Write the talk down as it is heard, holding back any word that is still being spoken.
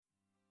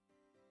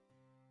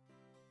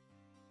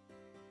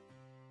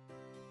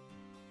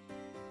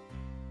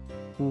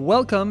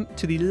Welcome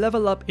to the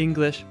Level Up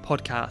English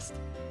podcast,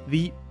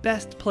 the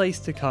best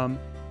place to come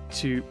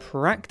to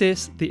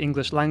practice the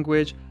English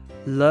language,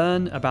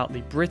 learn about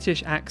the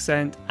British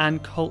accent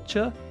and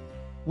culture,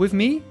 with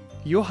me,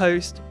 your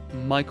host,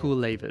 Michael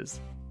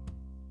Lavers.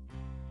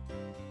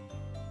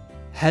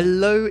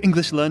 Hello,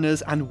 English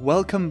learners, and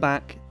welcome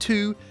back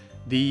to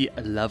the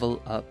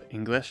Level Up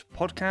English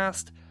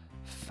podcast.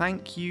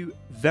 Thank you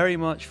very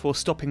much for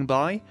stopping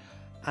by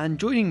and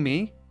joining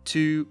me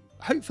to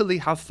hopefully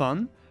have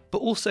fun, but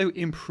also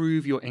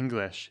improve your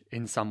English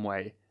in some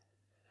way.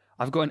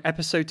 I've got an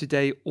episode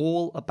today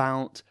all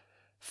about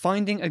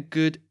finding a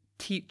good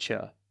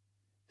teacher.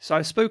 So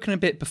I've spoken a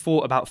bit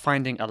before about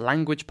finding a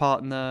language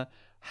partner,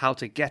 how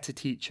to get a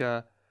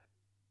teacher.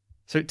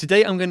 So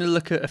today I'm going to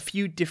look at a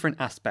few different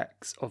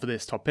aspects of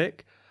this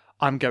topic.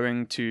 I'm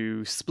going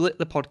to split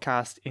the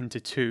podcast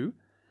into two.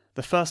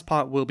 The first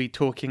part will be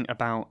talking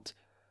about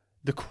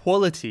the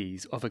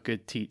qualities of a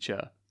good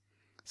teacher.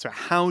 So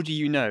how do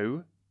you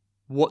know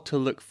what to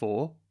look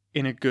for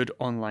in a good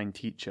online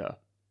teacher?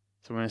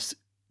 So I'm going to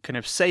kind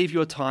of save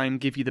your time,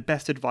 give you the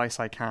best advice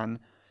I can.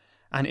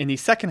 And in the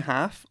second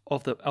half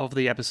of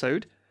the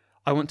episode,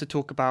 I want to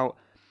talk about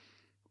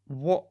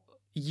what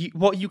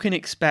you can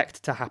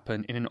expect to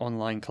happen in an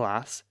online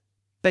class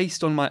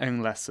based on my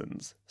own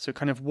lessons. So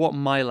kind of what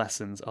my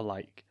lessons are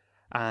like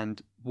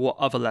and what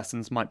other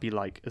lessons might be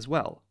like as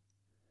well.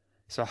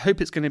 So I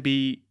hope it's going to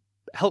be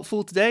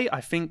helpful today.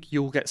 I think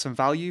you'll get some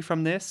value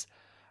from this.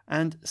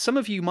 And some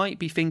of you might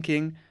be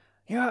thinking,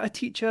 a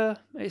teacher,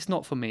 it's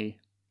not for me.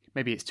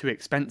 Maybe it's too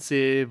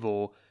expensive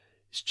or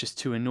it's just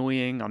too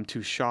annoying, I'm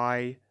too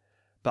shy.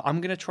 But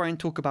I'm going to try and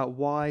talk about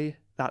why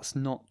that's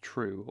not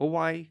true, or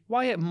why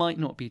it might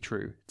not be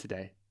true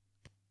today.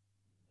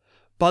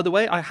 By the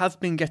way, I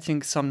have been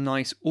getting some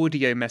nice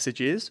audio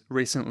messages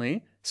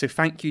recently, so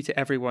thank you to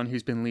everyone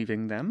who's been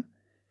leaving them.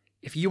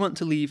 If you want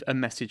to leave a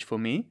message for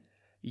me,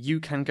 you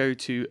can go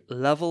to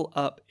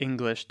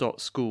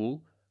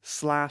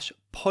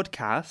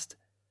levelupenglish.school/podcast,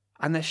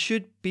 and there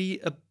should be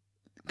a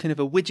kind of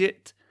a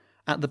widget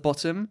at the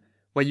bottom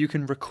where you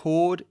can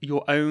record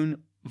your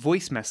own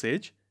voice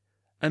message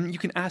and you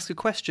can ask a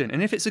question.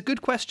 And if it's a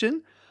good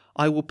question,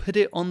 I will put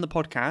it on the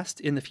podcast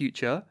in the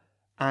future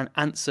and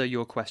answer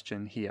your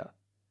question here.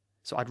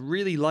 So I'd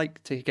really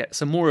like to get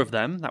some more of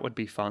them. That would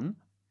be fun.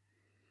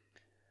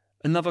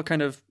 Another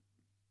kind of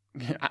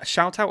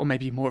shout out, or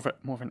maybe more of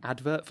an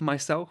advert for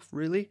myself,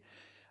 really.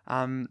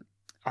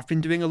 I've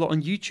been doing a lot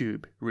on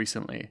YouTube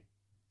recently.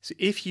 So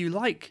if you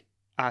like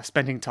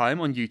spending time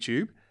on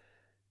YouTube,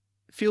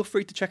 feel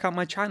free to check out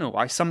my channel.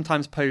 I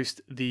sometimes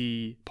post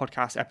the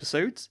podcast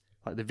episodes,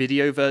 like the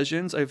video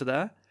versions over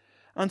there,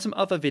 and some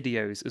other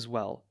videos as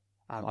well.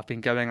 I've been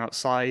going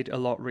outside a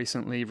lot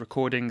recently,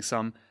 recording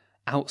some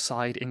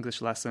outside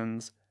English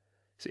lessons.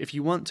 So if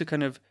you want to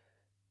kind of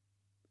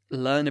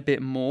learn a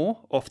bit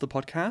more off the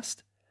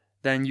podcast,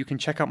 then you can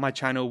check out my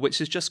channel,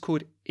 which is just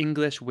called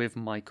English with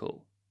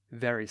Michael.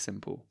 Very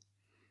simple.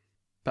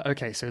 But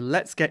okay, so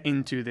let's get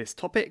into this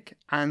topic,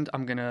 and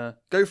I'm going to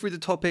go through the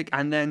topic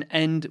and then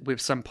end with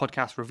some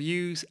podcast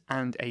reviews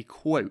and a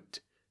quote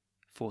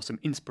for some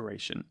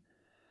inspiration.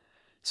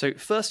 So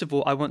first of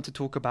all, I want to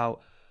talk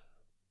about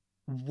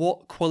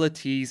what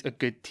qualities a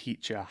good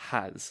teacher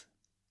has.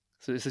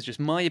 So this is just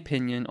my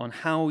opinion on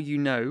how you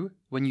know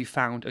when you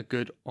found a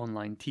good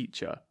online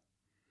teacher.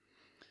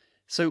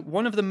 So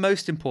one of the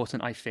most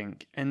important, I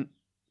think, and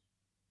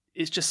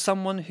it's just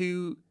someone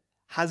who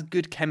has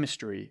good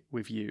chemistry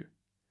with you.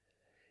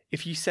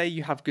 If you say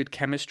you have good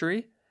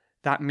chemistry,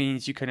 that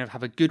means you kind of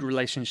have a good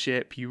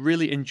relationship, you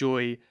really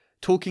enjoy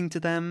talking to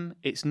them,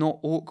 it's not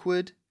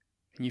awkward,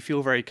 and you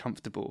feel very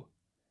comfortable.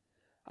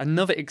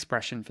 Another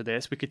expression for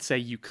this, we could say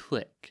you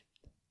click,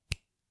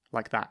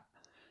 like that.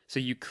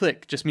 So you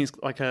click just means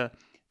like a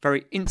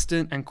very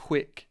instant and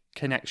quick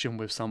connection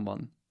with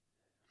someone.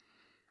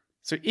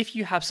 So if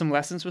you have some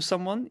lessons with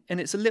someone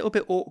and it's a little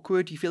bit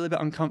awkward, you feel a bit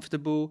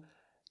uncomfortable,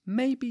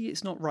 maybe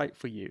it's not right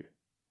for you.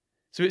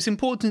 So it's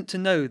important to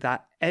know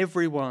that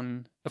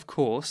everyone, of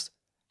course,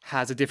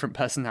 has a different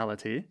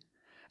personality,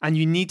 and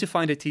you need to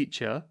find a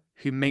teacher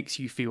who makes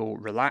you feel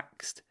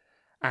relaxed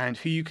and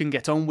who you can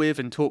get on with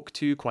and talk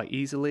to quite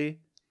easily.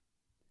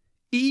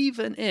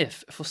 Even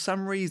if, for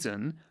some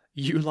reason,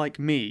 you like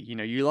me,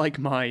 you like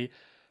my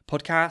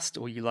podcast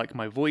or you like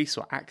my voice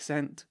or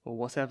accent or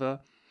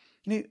whatever,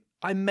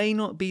 I may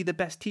not be the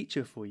best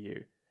teacher for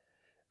you.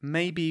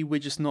 Maybe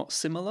we're just not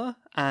similar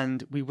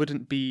and we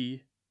wouldn't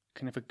be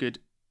kind of a good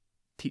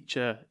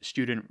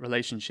teacher-student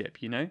relationship,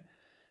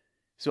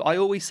 So I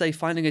always say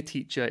finding a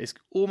teacher is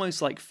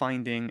almost like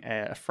finding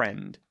a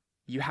friend.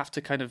 You have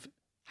to kind of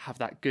have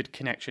that good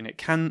connection. It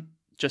can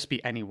just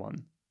be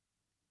anyone.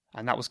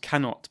 And that was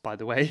cannot, by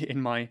the way, in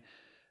my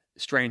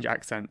strange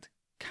accent.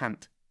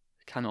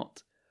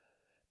 Cannot.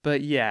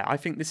 But yeah, I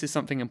think this is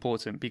something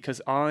important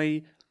because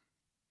I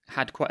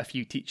had quite a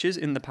few teachers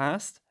in the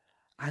past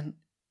and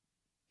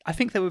I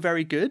think they were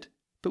very good,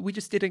 but we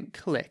just didn't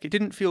click. It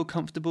didn't feel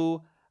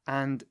comfortable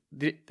and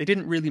they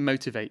didn't really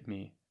motivate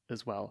me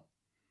as well.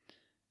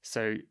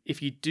 So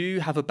if you do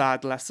have a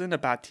bad lesson, a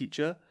bad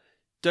teacher,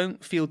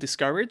 don't feel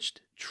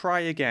discouraged. Try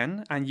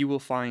again and you will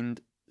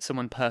find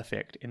someone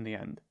perfect in the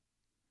end.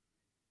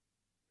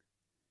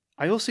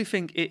 I also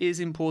think it is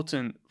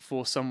important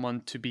for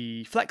someone to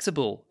be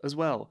flexible as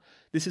well.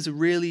 This is a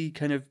really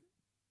kind of,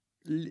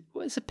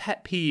 it's a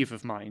pet peeve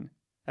of mine.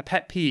 A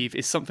pet peeve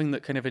is something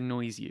that kind of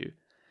annoys you.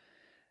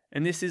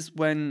 And this is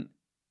when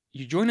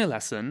you join a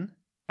lesson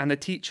and the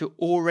teacher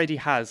already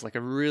has like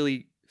a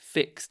really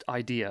fixed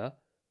idea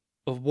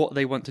of what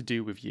they want to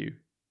do with you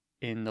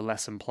in the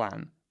lesson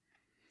plan.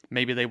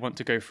 Maybe they want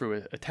to go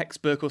through a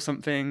textbook or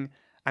something,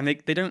 and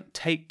they don't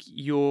take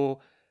your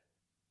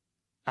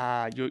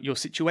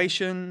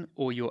situation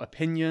or your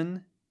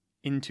opinion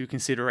into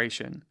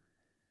consideration.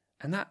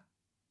 And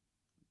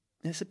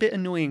it's a bit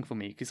annoying for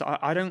me because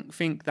I don't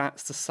think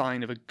that's the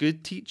sign of a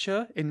good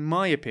teacher, in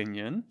my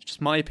opinion.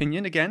 Just my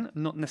opinion, again,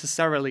 not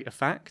necessarily a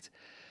fact.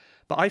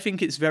 But I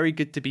think it's very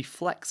good to be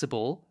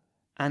flexible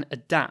and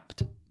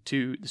adapt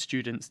to the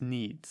student's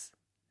needs.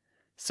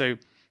 So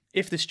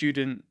if the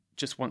student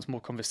just wants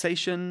more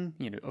conversation,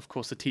 of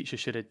course the teacher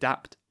should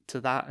adapt to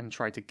that and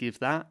try to give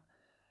that.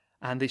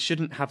 And they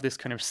shouldn't have this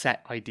kind of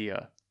set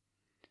idea.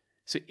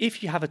 So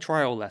if you have a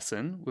trial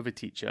lesson with a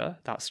teacher,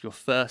 that's your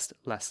first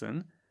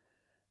lesson,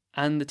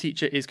 and the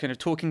teacher is kind of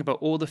talking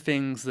about all the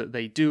things that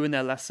they do in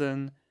their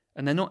lesson,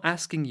 and they're not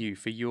asking you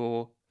for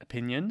your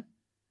opinion,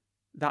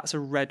 that's a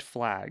red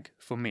flag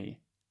for me.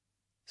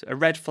 So a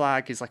red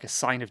flag is like a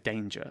sign of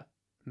danger.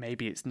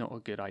 Maybe it's not a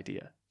good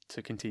idea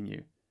to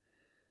continue.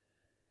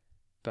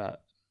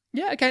 But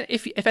yeah, again,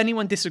 if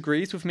anyone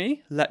disagrees with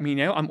me, let me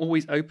know. I'm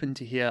always open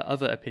to hear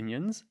other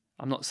opinions.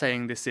 I'm not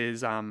saying this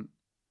is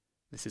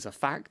a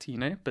fact,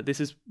 but this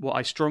is what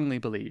I strongly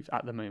believe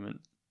at the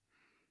moment.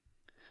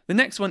 The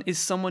next one is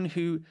someone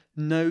who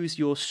knows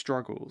your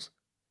struggles.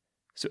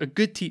 So a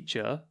good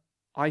teacher,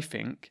 I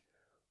think,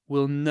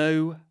 will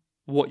know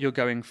what you're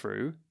going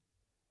through.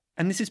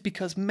 And this is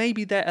because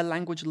maybe they're a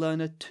language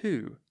learner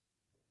too.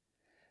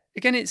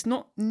 Again, it's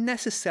not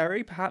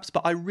necessary perhaps,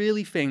 but I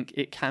really think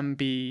it can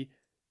be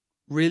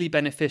really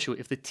beneficial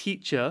if the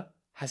teacher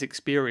has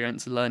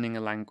experience learning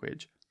a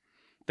language.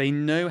 They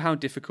know how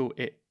difficult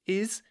it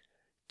is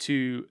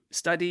to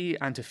study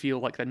and to feel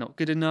like they're not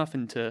good enough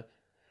and to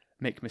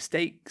make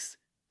mistakes,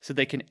 so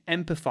they can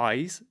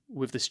empathize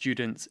with the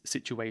student's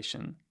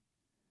situation.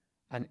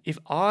 And if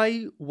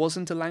I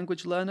wasn't a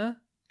language learner,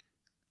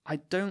 I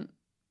don't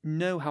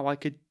know how I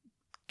could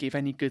give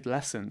any good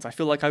lessons. I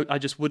feel like I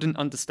just wouldn't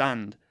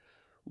understand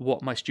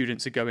what my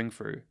students are going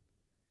through.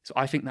 So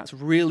I think that's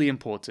really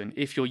important.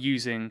 If you're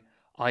using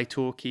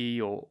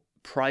italki or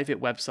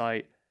private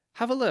website,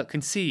 have a look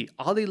and see,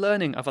 are they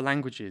learning other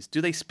languages? Do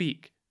they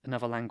speak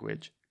another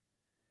language?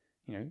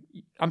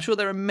 I'm sure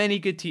there are many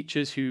good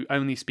teachers who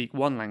only speak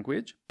one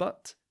language,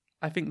 but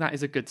I think that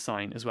is a good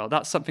sign as well.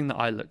 That's something that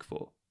I look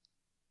for.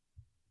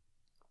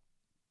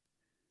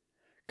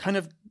 Kind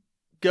of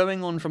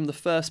going on from the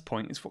first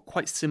point, it's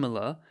quite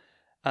similar.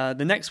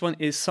 The next one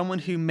is someone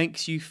who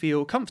makes you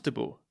feel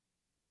comfortable.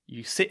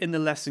 You sit in the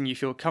lesson, you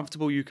feel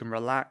comfortable, you can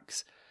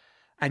relax,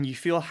 and you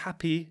feel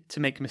happy to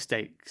make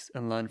mistakes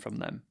and learn from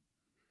them.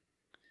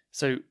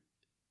 So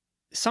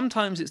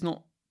sometimes it's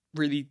not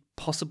really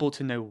possible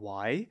to know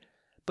why,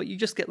 but you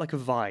just get like a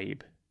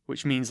vibe,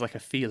 which means like a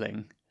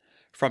feeling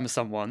from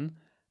someone,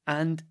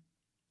 and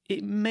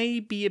it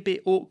may be a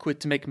bit awkward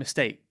to make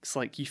mistakes.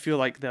 Like you feel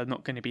like they're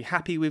not going to be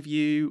happy with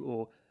you,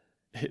 or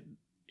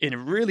in a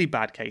really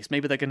bad case,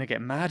 maybe they're going to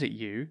get mad at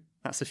you.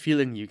 That's a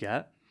feeling you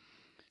get.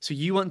 So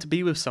you want to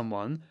be with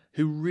someone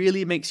who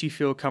really makes you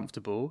feel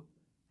comfortable,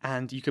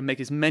 and you can make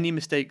as many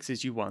mistakes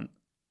as you want,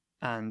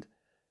 and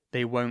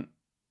they won't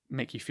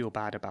make you feel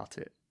bad about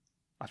it.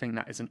 I think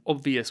that is an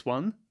obvious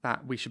one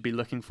that we should be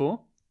looking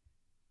for.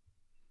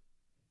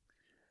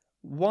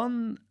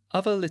 One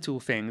other little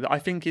thing that I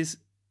think is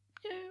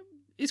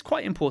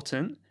quite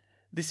important,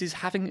 this is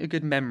having a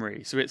good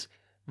memory. So it's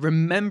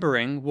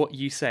remembering what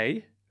you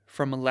say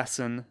from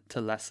lesson to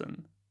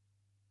lesson.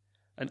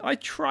 And I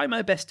try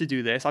my best to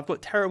do this. I've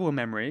got terrible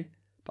memory,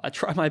 but I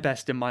try my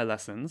best in my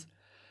lessons.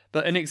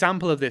 But an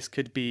example of this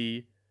could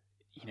be,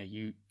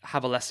 you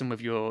have a lesson with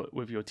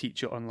your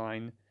teacher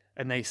online,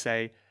 and they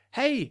say,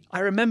 "Hey, I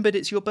remembered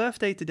it's your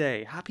birthday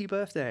today. Happy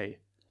birthday."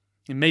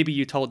 And maybe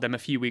you told them a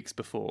few weeks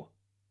before.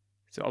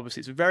 So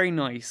obviously it's very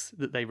nice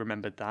that they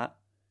remembered that.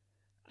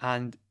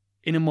 And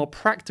in a more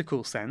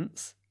practical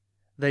sense,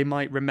 they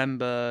might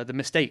remember the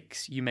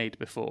mistakes you made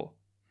before.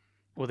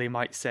 Or they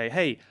might say,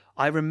 "Hey,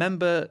 I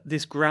remember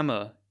this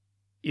grammar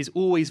is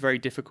always very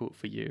difficult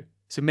for you.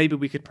 So maybe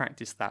we could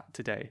practice that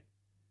today."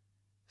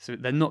 So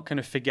they're not kind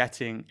of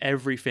forgetting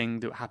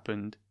everything that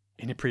happened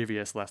in a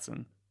previous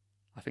lesson.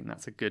 I think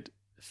that's a good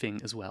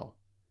thing as well.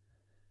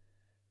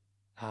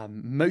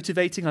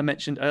 Motivating, I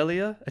mentioned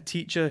earlier, a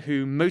teacher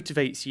who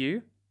motivates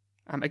you.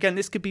 Again,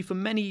 this could be for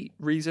many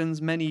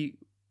reasons, many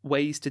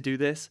ways to do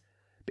this.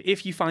 But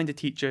if you find a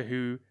teacher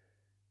who,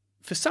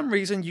 for some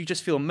reason, you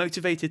just feel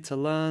motivated to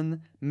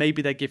learn,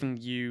 maybe they're giving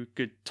you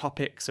good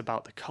topics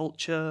about the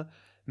culture,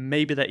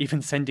 Maybe they're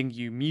even sending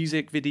you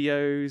music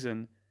videos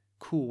and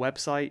cool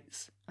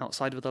websites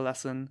outside of the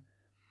lesson.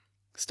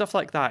 Stuff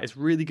like that is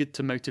really good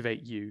to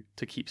motivate you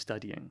to keep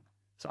studying.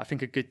 So I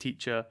think a good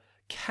teacher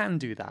can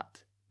do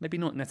that. Maybe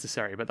not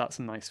necessary, but that's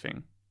a nice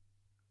thing.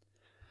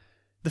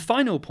 The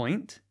final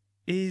point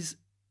is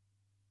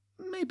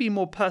maybe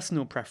more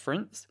personal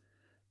preference,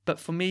 but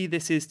for me,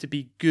 this is to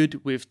be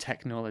good with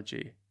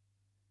technology.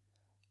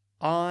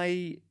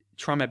 I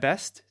try my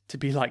best to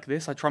be like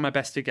this. I try my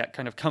best to get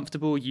kind of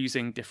comfortable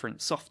using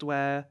different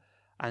software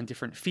and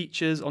different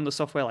features on the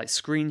software, like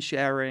screen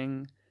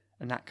sharing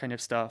and that kind of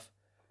stuff.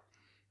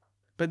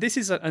 But this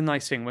is a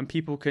nice thing when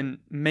people can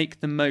make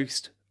the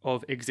most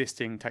of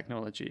existing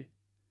technology.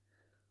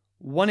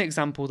 One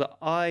example that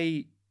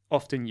I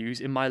often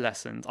use in my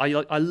lessons, I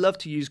love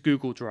to use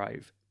Google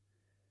Drive.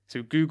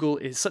 So Google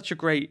is such a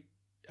great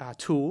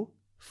tool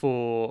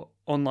for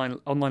online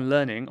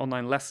learning,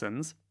 online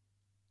lessons.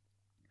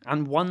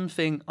 And one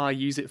thing I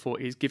use it for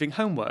is giving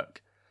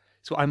homework.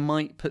 So I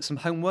might put some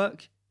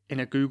homework in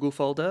a Google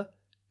folder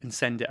and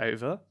send it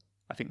over.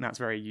 I think that's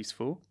very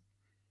useful.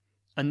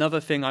 Another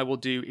thing I will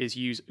do is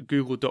use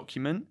Google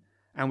Document,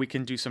 and we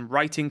can do some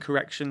writing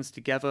corrections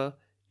together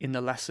in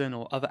the lesson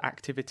or other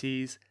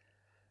activities.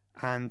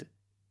 And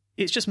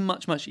it's just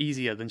much, much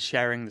easier than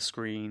sharing the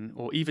screen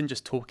or even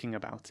just talking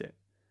about it.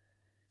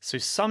 So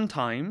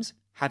sometimes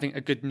having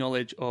a good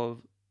knowledge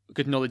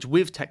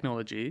with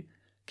technology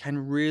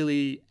can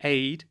really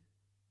aid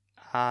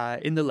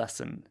in the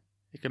lesson.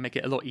 It can make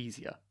it a lot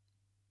easier.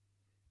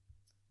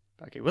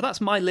 Okay, well,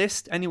 that's my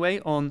list anyway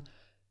on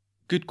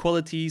good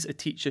qualities a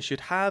teacher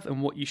should have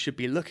and what you should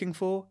be looking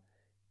for.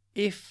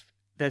 If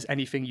there's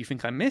anything you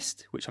think I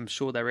missed, which I'm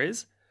sure there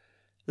is,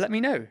 let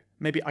me know.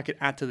 Maybe I could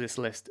add to this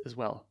list as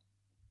well.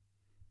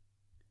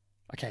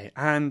 Okay,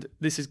 and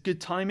this is good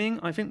timing.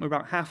 I think we're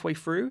about halfway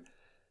through.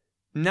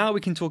 Now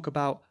we can talk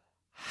about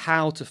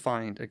how to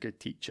find a good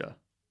teacher.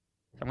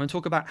 I'm going to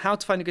talk about how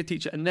to find a good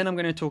teacher, and then I'm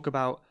going to talk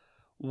about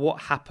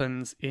what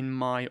happens in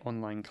my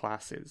online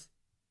classes.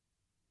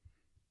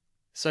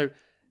 So,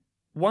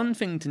 one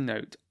thing to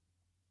note,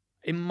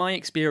 in my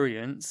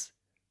experience,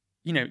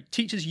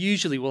 teachers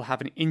usually will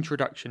have an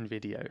introduction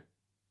video,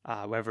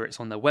 whether it's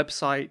on their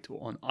website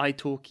or on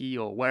italki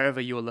or wherever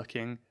you're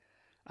looking,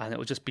 and it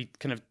will just be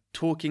kind of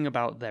talking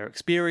about their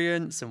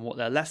experience and what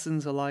their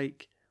lessons are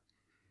like.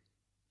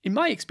 In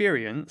my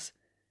experience,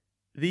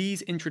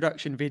 these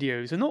introduction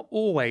videos are not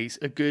always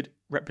a good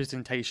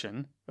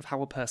representation of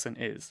how a person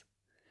is.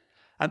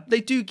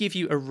 They do give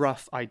you a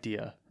rough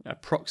idea, an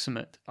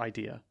approximate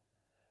idea,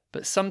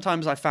 but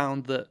sometimes I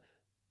found that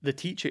the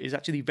teacher is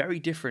actually very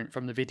different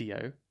from the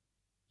video,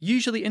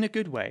 usually in a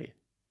good way.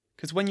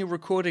 Because when you're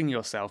recording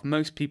yourself,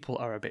 most people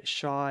are a bit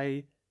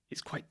shy.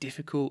 It's quite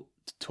difficult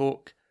to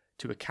talk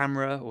to a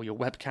camera or your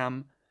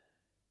webcam.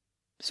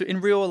 So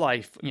in real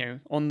life,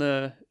 on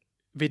the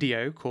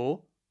video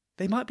call,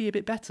 they might be a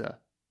bit better.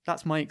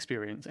 That's my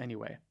experience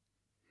anyway.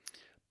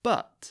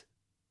 But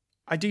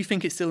I do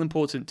think it's still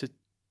important to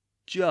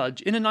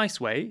judge, in a nice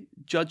way,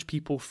 judge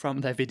people from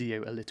their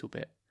video a little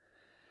bit.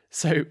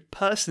 So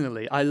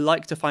personally, I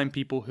like to find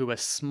people who are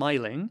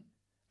smiling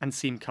and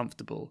seem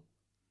comfortable.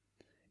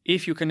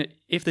 If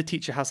the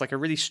teacher has like a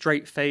really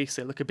straight face,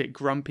 they look a bit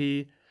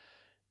grumpy,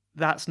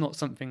 that's not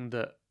something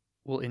that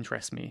will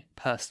interest me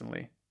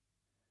personally.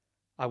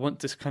 I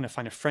want to kind of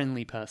find a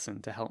friendly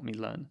person to help me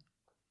learn.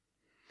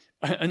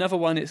 Another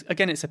one is,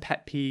 again, it's a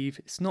pet peeve.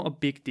 It's not a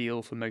big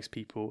deal for most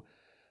people,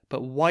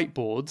 but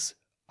whiteboards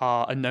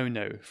are a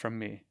no-no from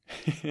me.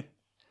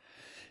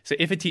 So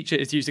if a teacher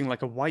is using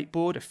like a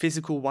whiteboard, a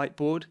physical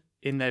whiteboard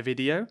in their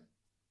video,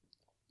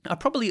 I'll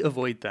probably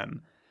avoid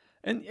them.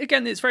 And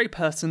again, it's very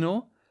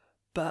personal,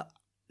 but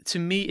to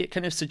me, it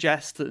kind of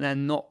suggests that they're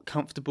not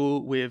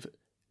comfortable with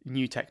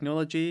new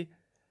technology,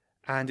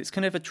 and it's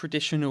kind of a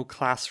traditional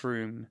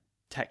classroom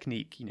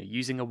technique,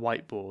 using a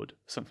whiteboard,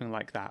 something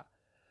like that.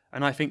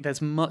 And I think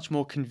there's much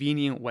more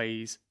convenient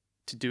ways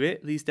to do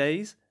it these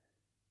days,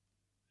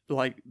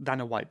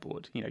 than a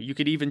whiteboard. You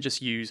could even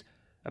just use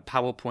a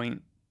PowerPoint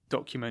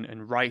document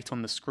and write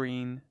on the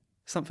screen,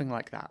 something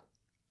like that,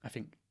 I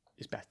think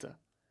is better.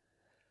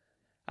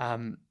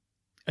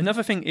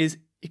 Another thing is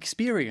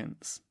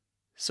experience.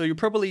 So you'll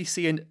probably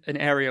see an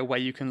area where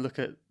you can look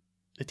at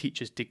the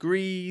teacher's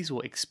degrees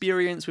or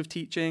experience with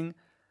teaching.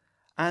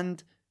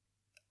 And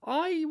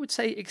I would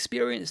say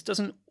experience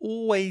doesn't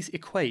always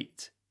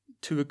equate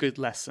to a good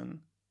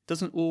lesson,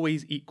 doesn't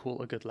always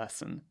equal a good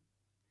lesson.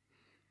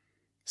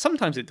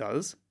 Sometimes it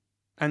does,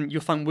 and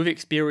you'll find with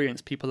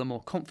experience people are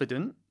more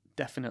confident,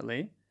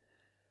 definitely.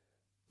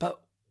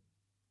 But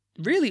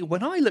really,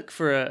 when I look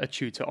for a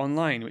tutor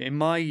online in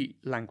my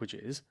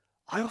languages,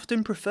 I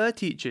often prefer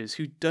teachers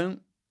who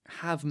don't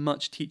have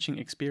much teaching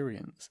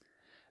experience.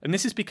 And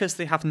this is because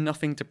they have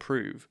nothing to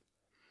prove.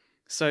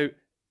 So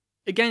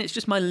again, it's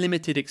just my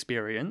limited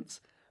experience,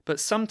 but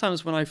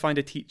sometimes when I find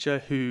a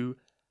teacher who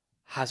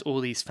has all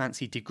these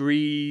fancy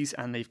degrees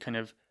and they've kind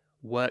of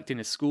worked in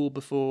a school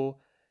before,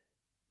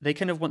 they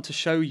kind of want to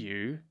show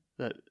you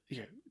that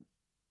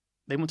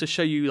They want to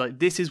show you, like,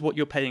 this is what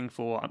you're paying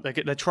for.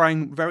 They're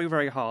trying very,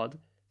 very hard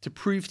to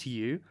prove to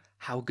you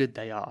how good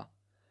they are.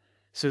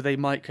 So they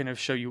might kind of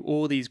show you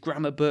all these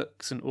grammar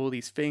books and all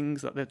these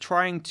things that they're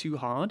trying too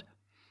hard.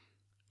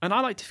 And I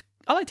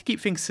like to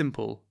keep things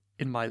simple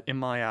in my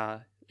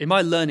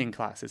learning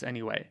classes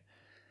anyway.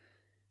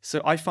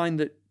 So I find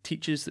that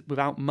teachers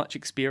without much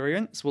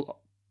experience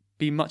will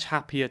be much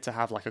happier to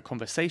have like a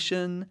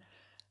conversation,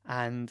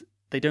 and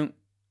they don't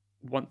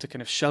want to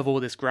kind of shove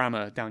all this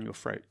grammar down your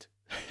throat.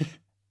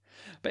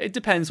 But it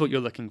depends what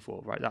you're looking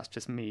for, right? That's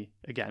just me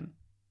again.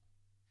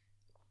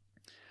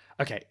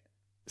 Okay,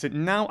 so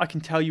now I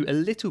can tell you a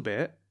little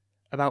bit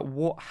about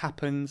what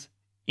happens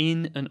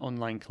in an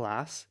online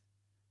class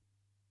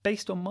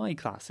based on my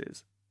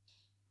classes.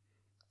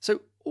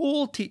 So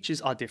all teachers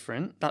are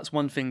different. That's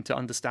one thing to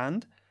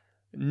understand.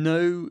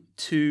 No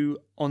two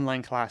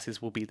online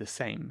classes will be the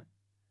same.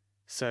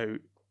 So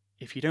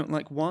if you don't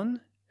like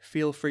one,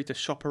 feel free to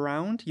shop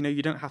around.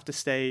 You don't have to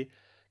stay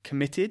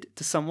committed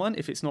to someone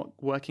if it's not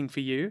working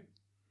for you.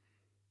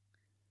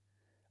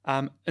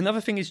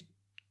 Another thing is,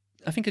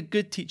 I think a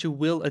good teacher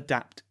will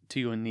adapt to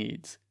your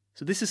needs.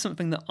 So this is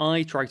something that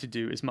I try to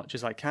do as much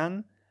as I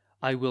can.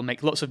 I will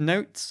make lots of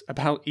notes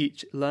about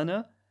each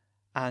learner,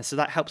 and so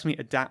that helps me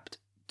adapt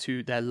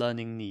to their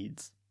learning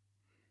needs.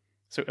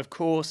 So of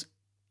course,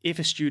 if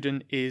a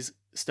student is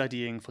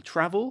studying for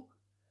travel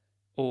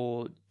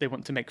or they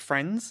want to make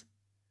friends,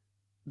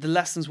 the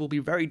lessons will be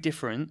very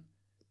different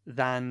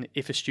than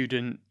if a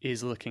student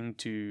is looking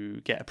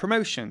to get a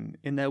promotion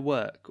in their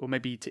work or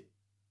maybe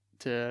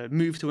to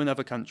move to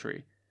another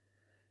country.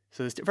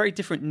 So there's very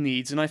different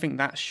needs, and I think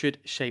that should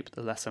shape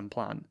the lesson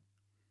plan.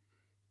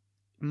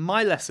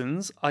 My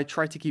lessons, I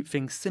try to keep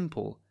things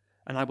simple,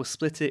 and I will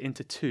split it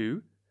into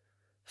two.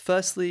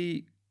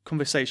 Firstly,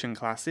 conversation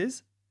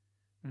classes,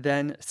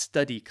 then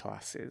study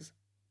classes.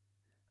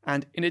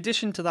 And in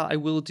addition to that, I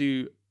will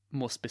do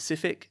more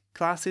specific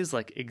classes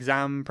like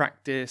exam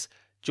practice,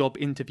 job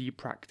interview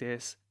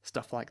practice,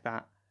 stuff like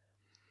that.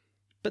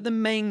 But the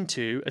main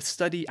two are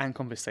study and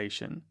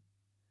conversation.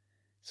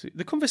 So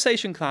the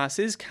conversation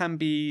classes can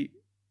be,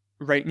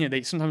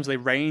 sometimes they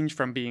range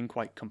from being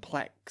quite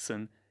complex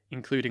and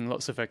including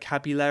lots of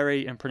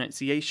vocabulary and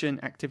pronunciation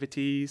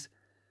activities.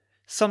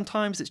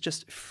 Sometimes it's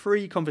just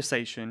free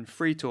conversation,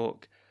 free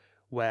talk,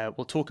 where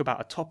we'll talk about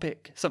a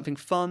topic, something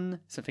fun,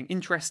 something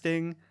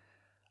interesting.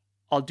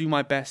 I'll do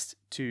my best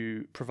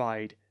to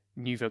provide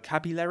new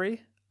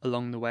vocabulary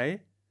along the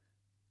way.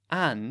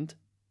 And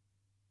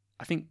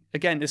I think,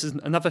 again, this is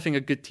another thing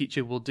a good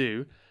teacher will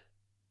do.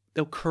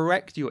 They'll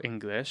correct your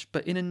English,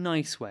 but in a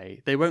nice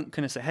way. They won't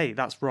kind of say, hey,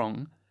 that's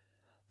wrong.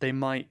 They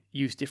might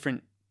use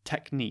different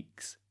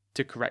techniques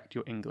to correct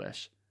your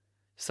English,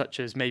 such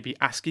as maybe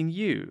asking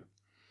you.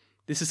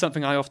 This is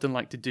something I often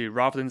like to do.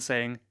 Rather than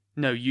saying,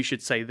 no, you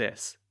should say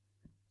this,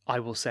 I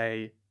will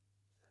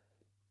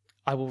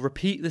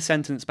repeat the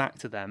sentence back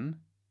to them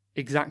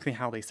exactly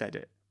how they said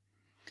it.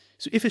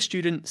 So if a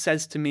student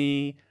says to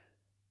me,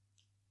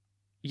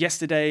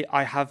 yesterday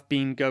I have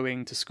been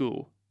going to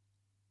school,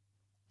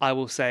 I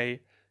will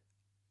say,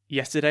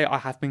 yesterday I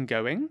have been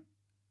going,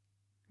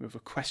 with a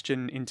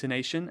question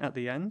intonation at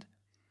the end.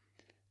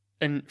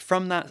 And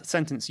from that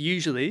sentence,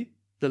 usually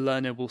the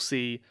learner will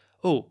see,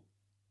 oh,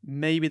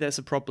 maybe there's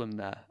a problem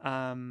there.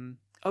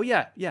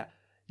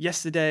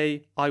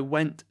 Yesterday I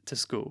went to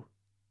school.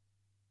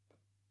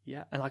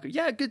 Yeah, and I go,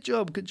 yeah, good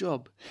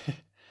job.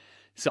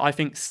 So I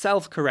think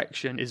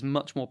self-correction is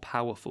much more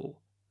powerful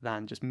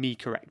than just me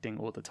correcting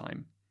all the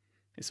time.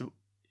 It's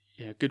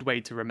a good way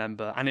to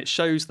remember, and it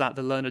shows that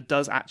the learner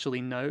does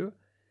actually know.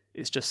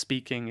 It's just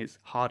speaking is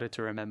harder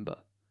to remember.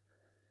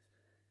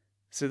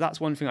 So that's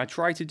one thing I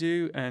try to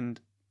do,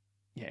 and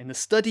in the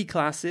study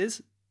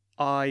classes,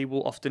 I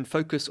will often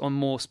focus on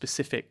more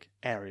specific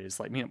areas.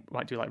 Like, I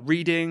might do like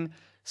reading.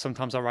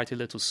 Sometimes I'll write a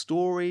little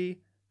story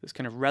that's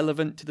kind of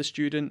relevant to the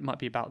student. It might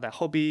be about their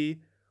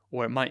hobby,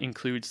 or it might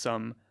include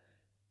some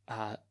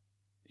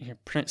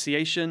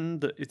pronunciation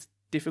that is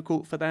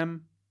difficult for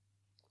them.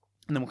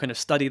 And then we'll kind of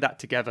study that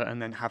together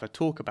and then have a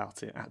talk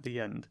about it at the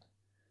end.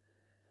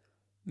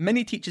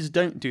 Many teachers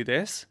don't do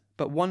this,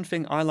 but one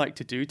thing I like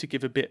to do to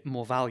give a bit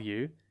more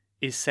value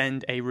is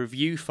send a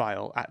review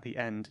file at the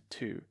end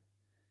too.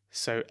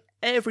 So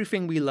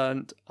everything we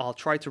learned, I'll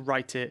try to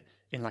write it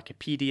in like a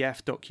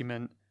PDF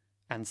document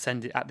and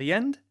send it at the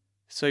end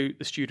so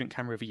the student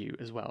can review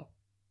as well.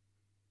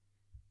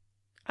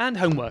 And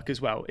homework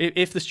as well.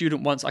 If the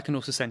student wants, I can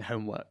also send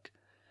homework.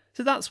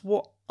 So that's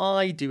what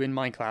I do in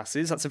my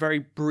classes. That's a very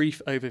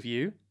brief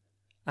overview.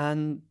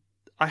 And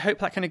I hope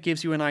that kind of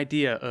gives you an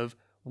idea of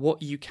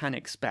what you can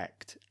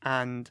expect.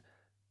 And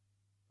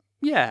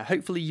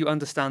hopefully you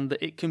understand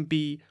that it can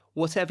be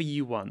whatever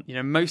you want.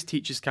 Most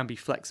teachers can be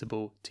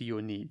flexible to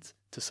your needs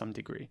to some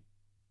degree.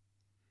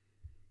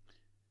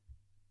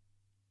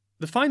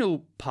 The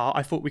final part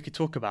I thought we could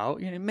talk about,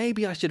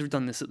 maybe I should have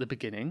done this at the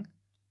beginning,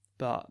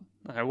 but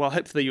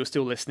hopefully you're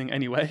still listening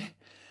anyway.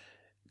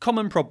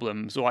 Common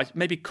problems, or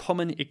maybe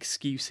common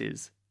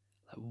excuses,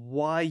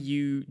 why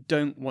you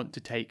don't want to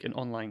take an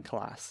online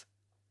class.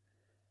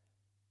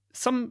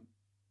 some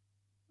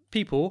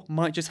people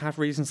might just have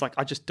reasons like,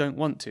 I just don't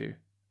want to.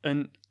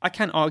 And I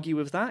can't argue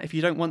with that. If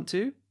you don't want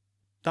to,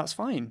 that's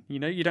fine.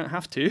 You don't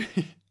have to.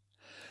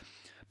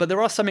 But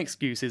there are some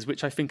excuses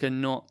which I think are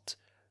not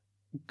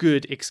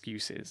good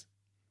excuses.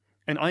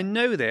 And I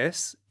know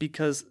this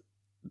because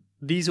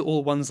these are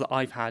all ones that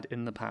I've had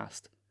in the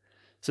past.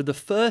 So the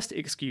first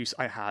excuse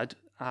I had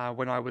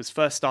when I was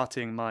first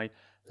starting my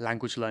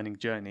language learning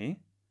journey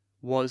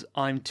was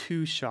I'm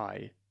too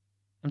shy.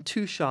 I'm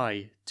too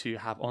shy to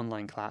have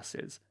online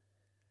classes.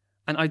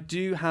 And I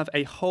do have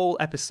a whole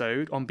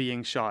episode on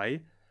being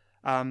shy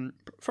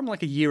from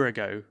like a year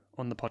ago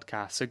on the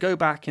podcast. So go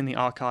back in the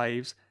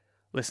archives,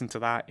 listen to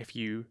that if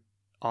you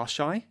are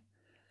shy.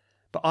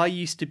 But I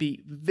used to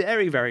be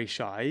very, very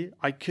shy.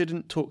 I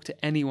couldn't talk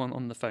to anyone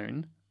on the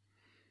phone.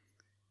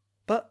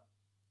 But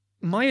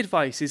my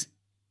advice is,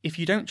 if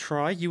you don't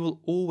try, you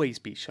will always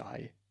be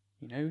shy.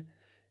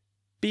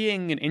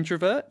 Being an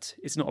introvert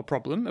is not a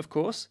problem, of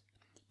course.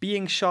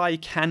 Being shy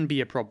can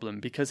be a problem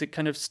because it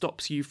kind of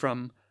stops you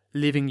from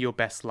living your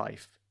best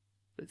life.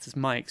 This is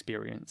my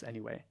experience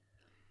anyway.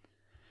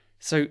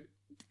 So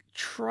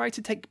try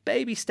to take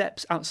baby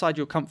steps outside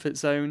your comfort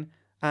zone.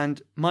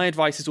 And my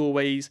advice is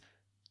always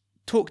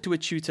talk to a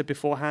tutor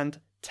beforehand.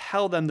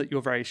 Tell them that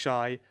you're very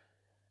shy.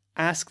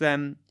 Ask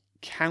them,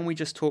 can we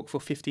just talk for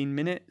 15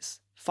 minutes?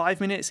 5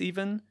 minutes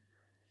even?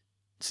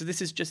 So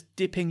this is just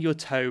dipping your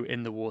toe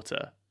in the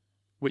water,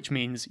 which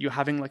means you're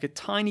having like a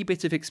tiny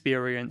bit of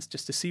experience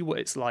just to see what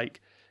it's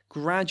like,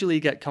 gradually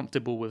get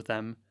comfortable with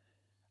them,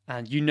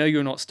 and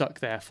you're not stuck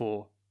there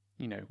for,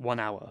 1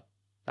 hour.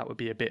 That would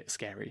be a bit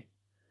scary.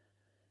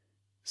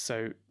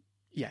 So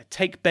yeah,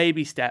 take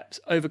baby steps,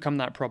 overcome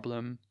that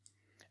problem.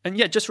 And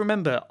yeah, just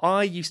remember,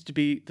 I used to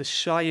be the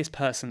shyest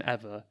person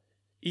ever.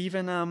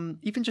 Even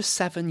just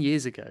 7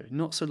 years ago,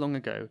 not so long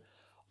ago,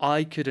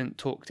 I couldn't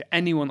talk to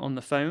anyone on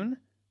the phone.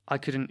 I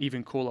couldn't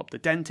even call up the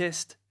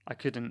dentist. I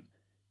couldn't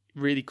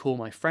really call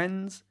my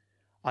friends.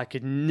 I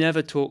could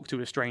never talk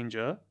to a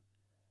stranger.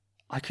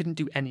 I couldn't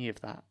do any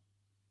of that.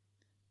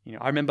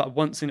 I remember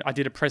once I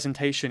did a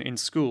presentation in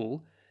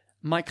school.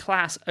 My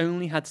class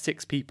only had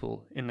 6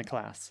 people in the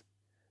class,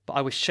 but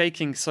I was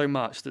shaking so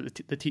much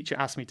that the teacher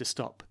asked me to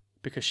stop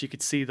because she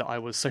could see that I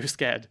was so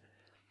scared.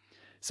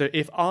 So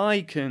if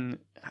I can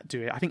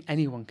do it, I think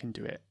anyone can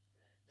do it.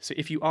 So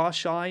if you are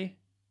shy,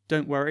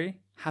 don't worry.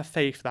 Have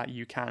faith that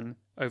you can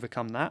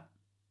overcome that.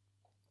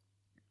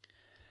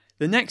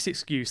 The next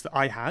excuse that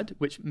I had,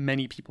 which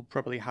many people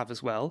probably have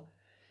as well,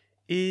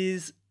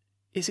 is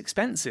it's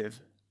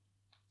expensive.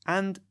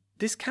 And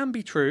this can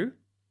be true.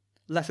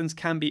 Lessons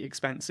can be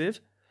expensive.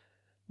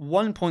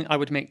 One point I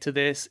would make to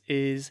this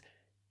is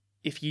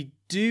if you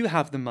do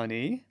have the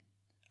money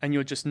and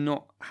you're just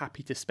not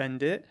happy to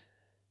spend it,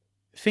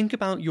 think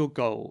about your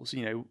goals.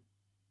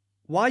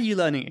 Why are you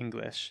learning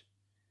English?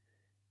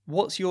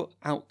 What's your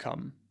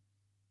outcome?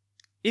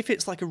 If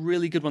it's like a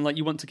really good one, like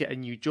you want to get a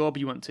new job,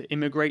 you want to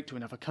immigrate to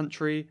another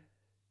country,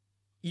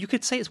 you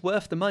could say it's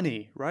worth the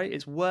money, right?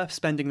 It's worth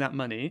spending that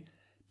money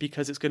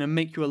because it's going to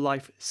make your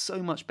life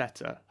so much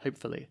better,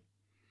 hopefully.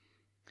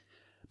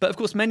 But of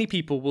course, many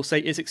people will say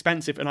it's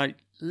expensive, and I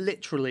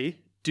literally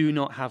do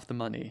not have the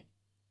money.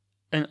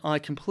 And I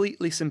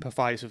completely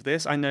sympathize with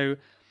this. I know,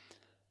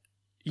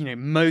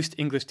 most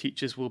English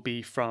teachers will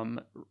be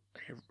from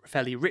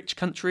fairly rich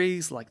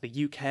countries like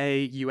the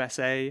UK,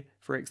 USA,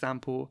 for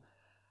example.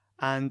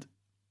 And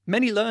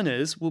many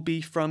learners will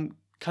be from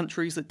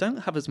countries that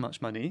don't have as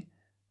much money,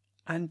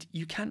 and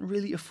you can't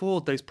really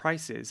afford those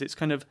prices. It's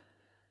kind of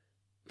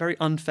very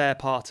unfair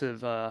part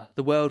of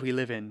the world we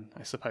live in,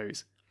 I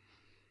suppose.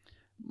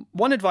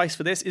 One advice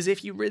for this is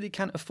if you really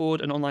can't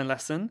afford an online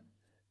lesson,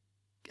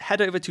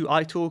 head over to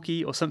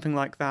italki or something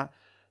like that.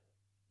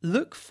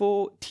 Look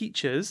for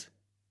teachers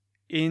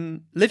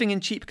living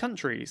in cheap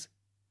countries.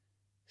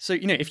 So,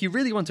 if you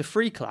really want a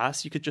free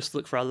class, you could just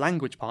look for a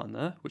language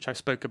partner, which I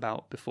spoke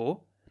about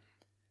before.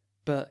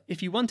 But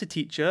if you want a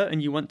teacher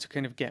and you want to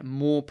kind of get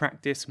more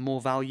practice, more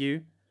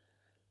value,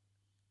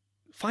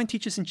 find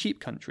teachers in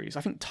cheap countries.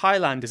 I think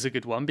Thailand is a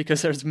good one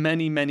because there's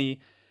many, many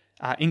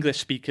English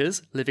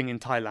speakers living in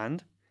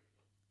Thailand.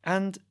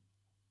 And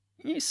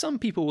some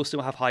people will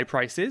still have high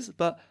prices,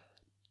 but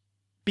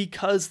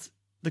because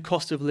the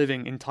cost of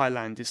living in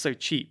Thailand is so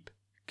cheap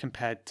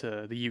compared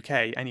to the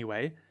UK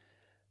anyway,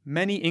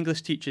 many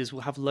English teachers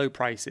will have low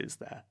prices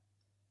there.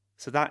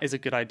 So that is a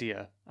good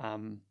idea.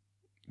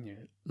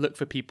 Look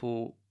for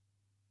people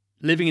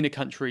living in a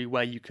country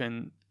where you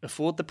can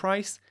afford the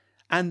price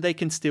and they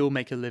can still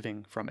make a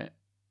living from it.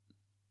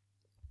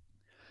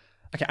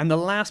 Okay, and the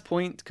last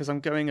point, because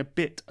I'm going a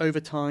bit over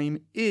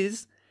time,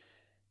 is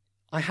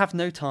I have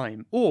no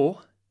time,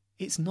 or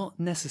it's not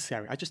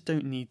necessary. I just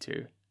don't need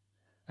to.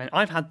 And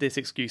I've had this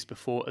excuse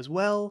before as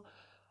well.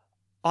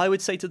 I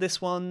would say to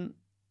this one,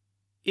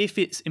 if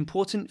it's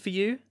important for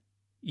you,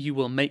 you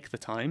will make the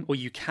time, or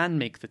you can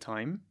make the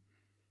time.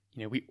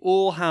 We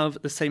all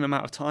have the same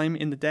amount of time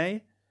in the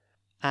day.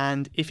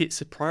 And if it's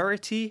a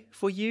priority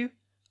for you,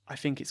 I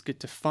think it's good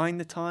to find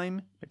the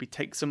time, maybe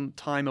take some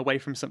time away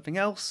from something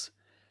else,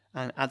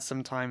 and add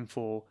some time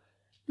for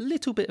a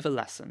little bit of a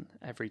lesson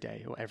every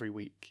day or every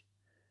week.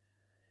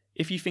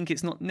 If you think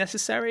it's not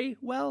necessary,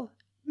 well,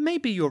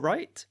 maybe you're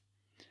right.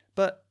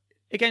 But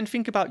again,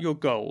 think about your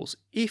goals.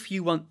 If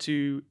you want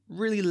to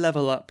really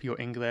level up your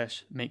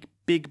English, make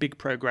big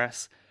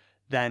progress,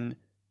 then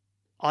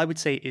I would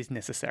say it is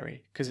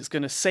necessary because it's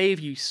going to save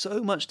you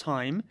so much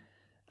time,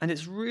 and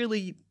it's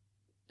really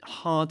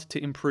hard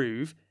to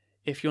improve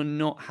if you're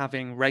not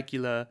having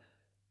regular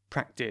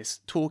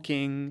practice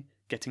talking,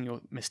 getting your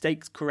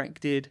mistakes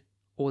corrected,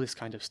 all this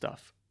kind of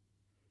stuff.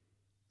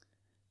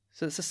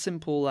 So it's a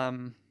simple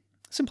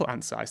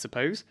answer, I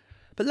suppose.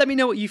 But let me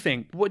know what you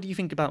think. What do you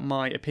think about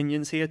my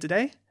opinions here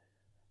today?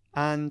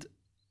 And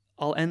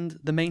I'll end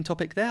the main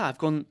topic there. I've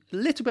gone a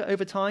little bit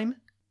over time,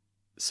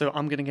 so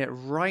I'm going to get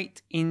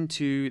right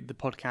into the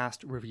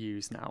podcast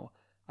reviews now.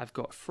 I've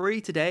got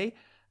 3 today,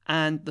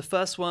 and the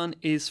first one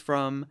is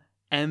from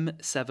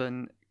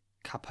M7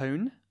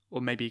 Capone,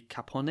 or maybe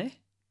Capone.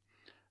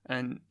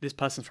 And this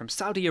person's from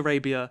Saudi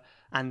Arabia,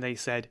 and they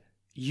said,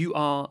 "You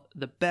are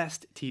the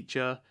best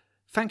teacher.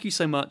 Thank you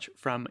so much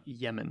from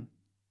Yemen."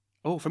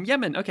 Oh, from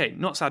Yemen. Okay,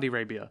 not Saudi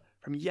Arabia.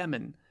 From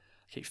Yemen.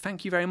 Okay,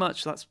 thank you very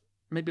much. That's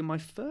maybe my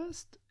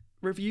first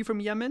review from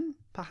Yemen,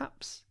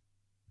 perhaps.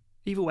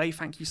 Either way,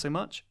 thank you so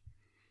much.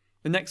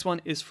 The next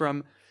one is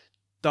from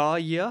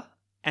Darya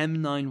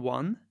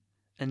M91,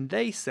 and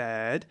they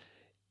said,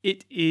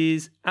 "It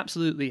is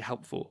absolutely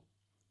helpful.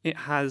 It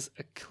has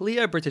a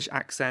clear British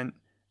accent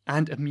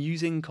and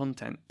amusing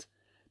content.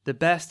 The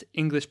best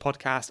English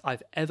podcast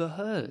I've ever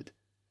heard.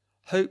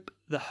 I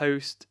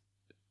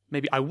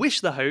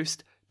wish the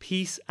host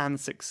peace and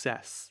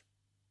success."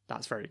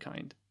 That's very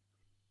kind.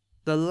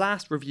 The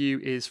last review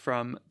is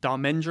from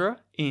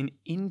Dharmendra in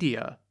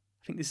India.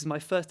 I think this is my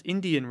first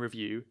Indian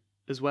review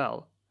as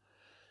well.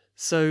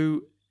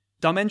 So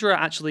Dharmendra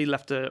actually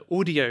left an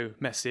audio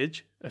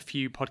message a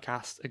few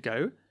podcasts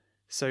ago.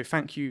 So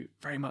thank you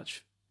very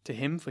much to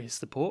him for his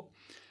support.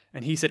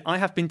 And he said, "I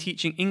have been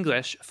teaching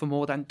English for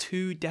more than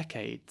 2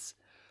 decades.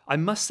 I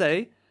must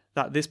say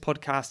that this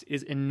podcast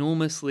is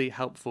enormously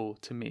helpful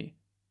to me."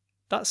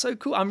 That's so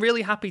cool. I'm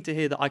really happy to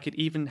hear that I could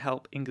even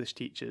help English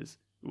teachers,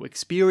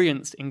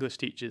 experienced English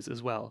teachers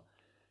as well.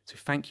 So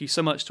thank you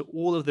so much to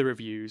all of the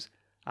reviews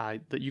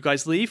that you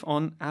guys leave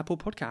on Apple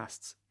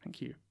Podcasts. Thank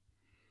you.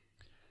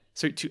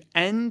 So to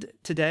end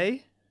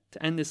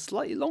this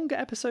slightly longer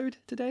episode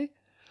today,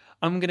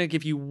 I'm going to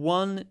give you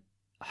one,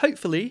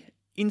 hopefully,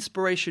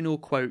 inspirational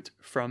quote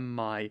from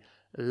my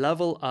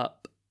Level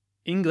Up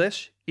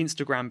English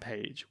Instagram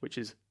page, which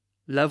is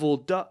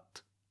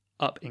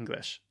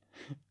level.upenglish.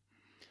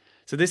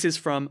 So this is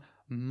from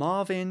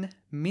Marvin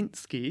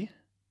Minsky,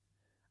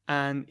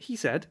 and he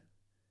said,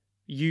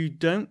 "You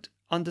don't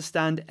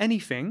understand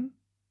anything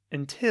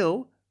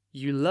until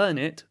you learn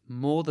it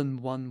more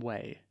than one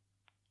way."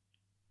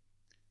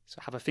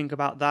 So have a think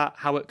about that,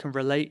 how it can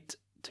relate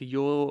to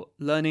your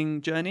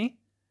learning journey.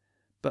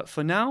 But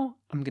for now,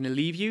 I'm going to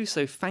leave you.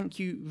 So thank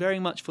you very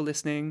much for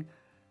listening.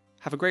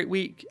 Have a great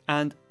week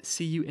and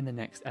see you in the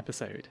next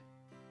episode.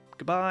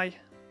 Goodbye.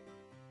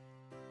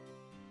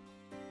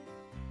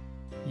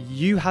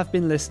 You have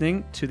been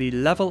listening to the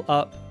Level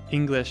Up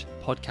English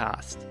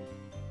podcast.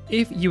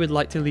 If you would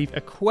like to leave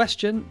a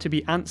question to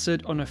be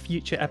answered on a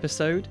future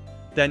episode,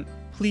 then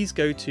please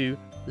go to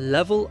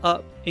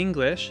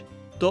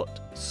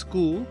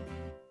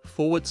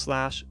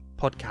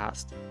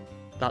levelupenglish.school/podcast.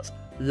 That's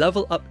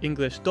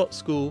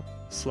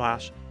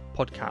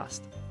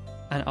levelupenglish.school/podcast.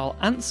 And I'll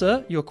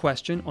answer your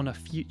question on a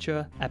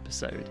future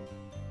episode.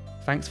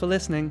 Thanks for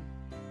listening.